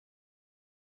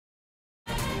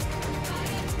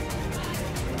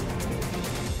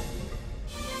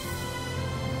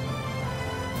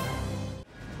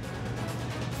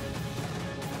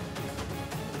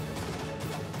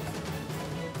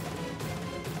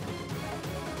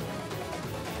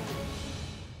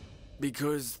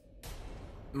Because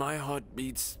my heart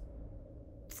beats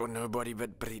for nobody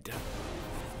but Preeta.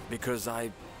 Because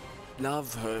I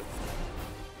love her.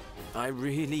 I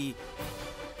really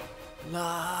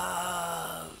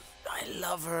love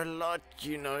her a lot,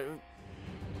 you know.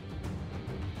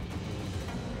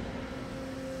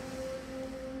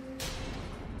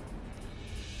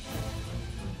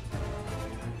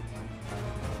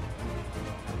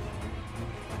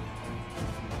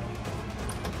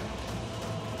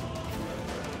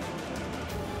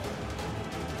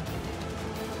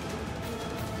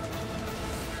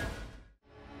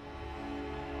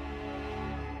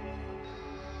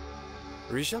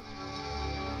 Rishabh?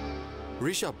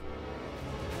 Rishabh?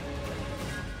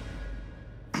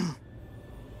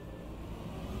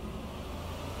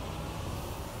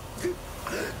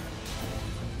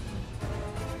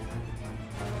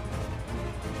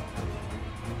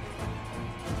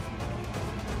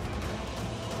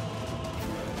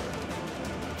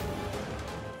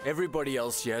 Everybody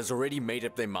else here has already made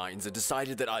up their minds and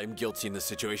decided that I am guilty in this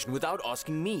situation without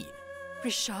asking me.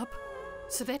 Rishabh,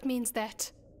 so that means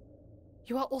that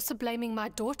you are also blaming my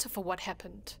daughter for what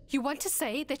happened. You want to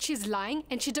say that she's lying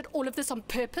and she did all of this on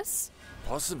purpose?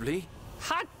 Possibly.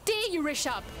 How dare you,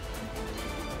 Rishabh!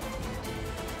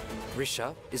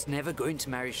 Rishabh is never going to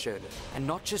marry Shirley. And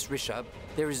not just Rishabh,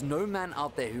 there is no man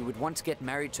out there who would want to get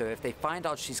married to her if they find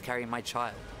out she's carrying my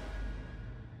child.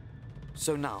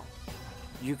 So now,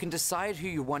 you can decide who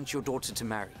you want your daughter to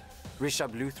marry,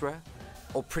 Rishabh Luthra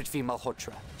or Prithvi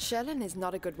Malhotra. Sherlyn is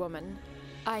not a good woman.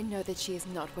 I know that she is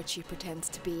not what she pretends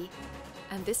to be.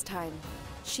 And this time,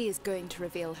 she is going to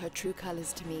reveal her true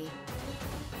colors to me.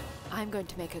 I'm going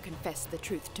to make her confess the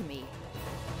truth to me.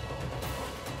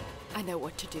 I know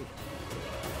what to do.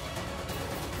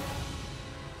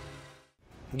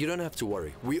 You don't have to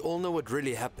worry. We all know what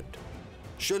really happened.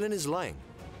 Sherlyn is lying.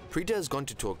 Preeta has gone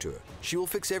to talk to her. She will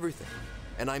fix everything.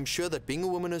 And I'm sure that being a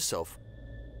woman herself,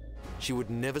 she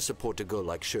would never support a girl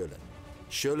like Sherlyn.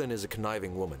 Sherlyn is a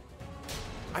conniving woman.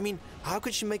 I mean, how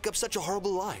could she make up such a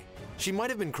horrible lie? She might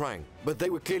have been crying, but they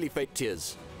were clearly fake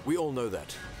tears. We all know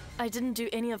that. I didn't do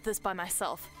any of this by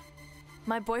myself.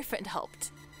 My boyfriend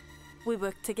helped. We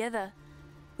worked together.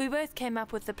 We both came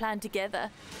up with the plan together.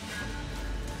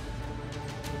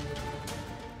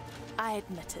 I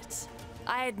admit it.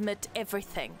 I admit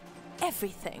everything.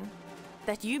 Everything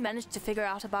that you managed to figure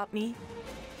out about me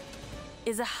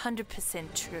is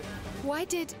 100% true. Why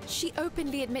did she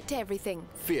openly admit to everything?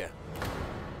 Fear.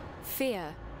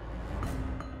 Fear.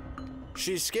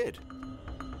 She's scared.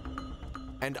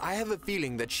 And I have a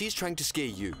feeling that she's trying to scare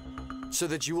you, so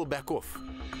that you will back off.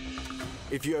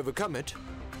 If you overcome it,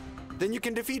 then you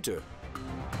can defeat her.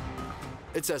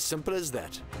 It's as simple as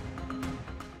that.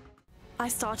 I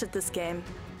started this game,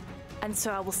 and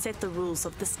so I will set the rules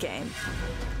of this game.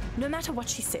 No matter what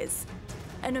she says,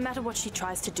 and no matter what she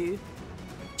tries to do,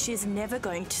 she is never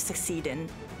going to succeed in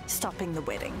stopping the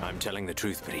wedding. I'm telling the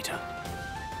truth, Preeta.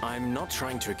 I'm not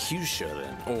trying to accuse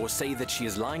Sherlyn or say that she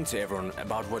is lying to everyone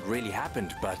about what really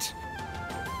happened, but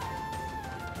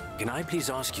can I please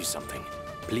ask you something?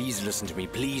 Please listen to me.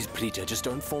 Please, Preeta, just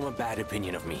don't form a bad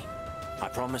opinion of me. I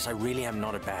promise I really am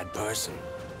not a bad person.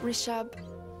 Rishabh,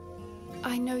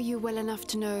 I know you well enough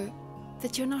to know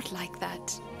that you're not like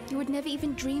that. You would never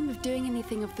even dream of doing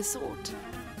anything of the sort.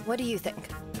 What do you think?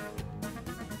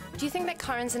 Do you think that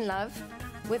Karan's in love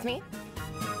with me?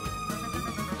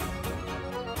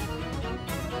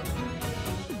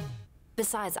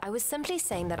 Besides, I was simply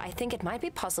saying that I think it might be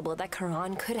possible that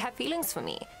Karan could have feelings for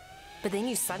me. But then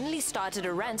you suddenly started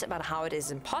a rant about how it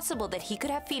is impossible that he could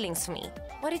have feelings for me.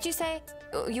 What did you say?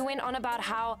 You went on about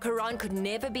how Karan could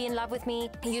never be in love with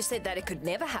me. You said that it could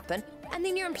never happen. And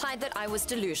then you implied that I was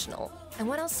delusional. And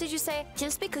what else did you say?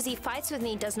 Just because he fights with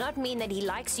me does not mean that he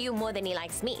likes you more than he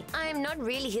likes me. I'm not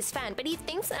really his fan, but he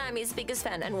thinks that I'm his biggest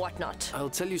fan and whatnot.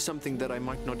 I'll tell you something that I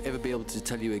might not ever be able to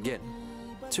tell you again.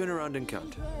 Turn around and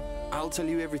count. I'll tell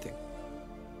you everything.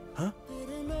 Huh?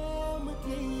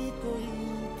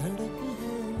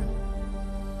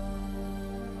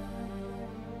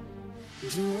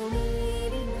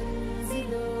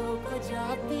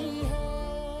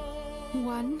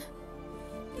 One.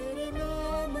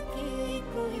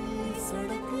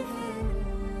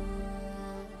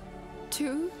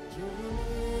 Two.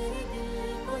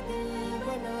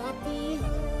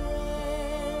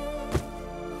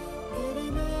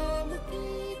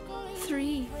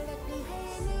 Three.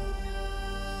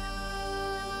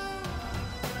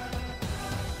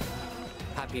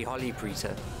 Happy Holi,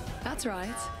 Preeta. That's right.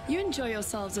 You enjoy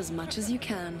yourselves as much as you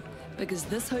can, because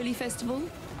this holy festival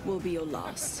will be your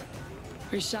last.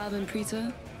 Rishabh and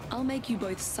Preeta, I'll make you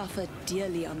both suffer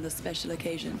dearly on this special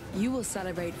occasion. You will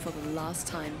celebrate for the last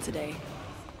time today.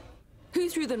 Who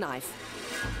threw the knife?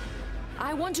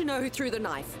 I want to know who threw the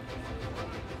knife.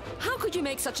 How could you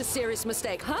make such a serious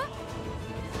mistake, huh?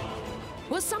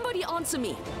 Will somebody answer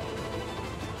me?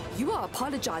 You are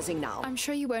apologizing now. I'm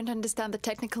sure you won't understand the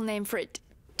technical name for it.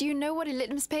 Do you know what a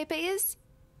litmus paper is?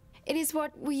 It is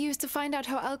what we use to find out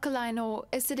how alkaline or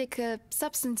acidic a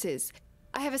substance is.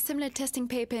 I have a similar testing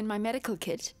paper in my medical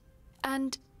kit.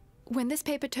 And when this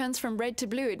paper turns from red to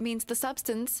blue, it means the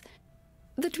substance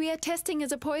that we are testing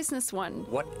is a poisonous one.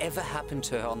 Whatever happened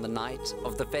to her on the night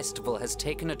of the festival has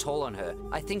taken a toll on her.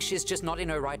 I think she's just not in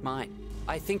her right mind.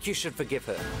 I think you should forgive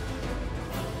her.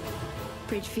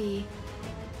 Prithvi,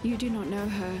 you do not know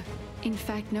her. In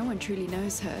fact, no one truly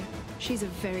knows her. She's a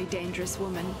very dangerous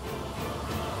woman.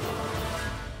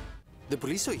 The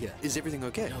police are here. Is everything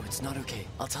okay? No, it's not okay.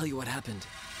 I'll tell you what happened.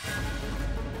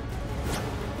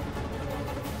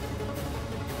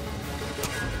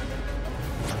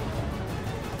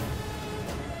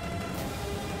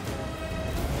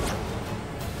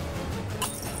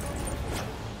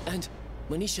 And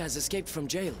Manisha has escaped from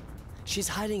jail. She's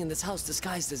hiding in this house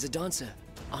disguised as a dancer.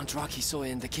 Aunt Rocky saw her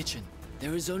in the kitchen.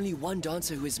 There is only one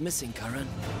dancer who is missing, Karan.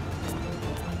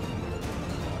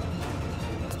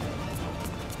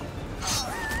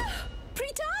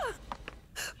 Preeta!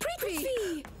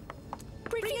 Prithvi!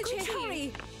 Bring a chair,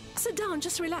 hurry! Sit down,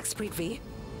 just relax, Prithvi.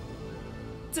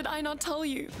 Did I not tell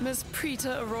you, Miss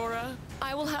Preeta Aurora?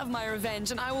 I will have my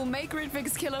revenge and I will make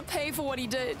Ritvig's killer pay for what he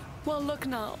did. Well, look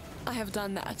now. I have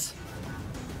done that.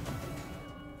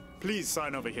 Please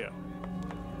sign over here.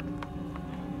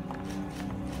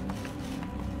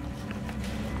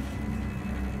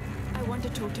 I want to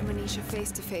talk to Manisha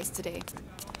face to face today.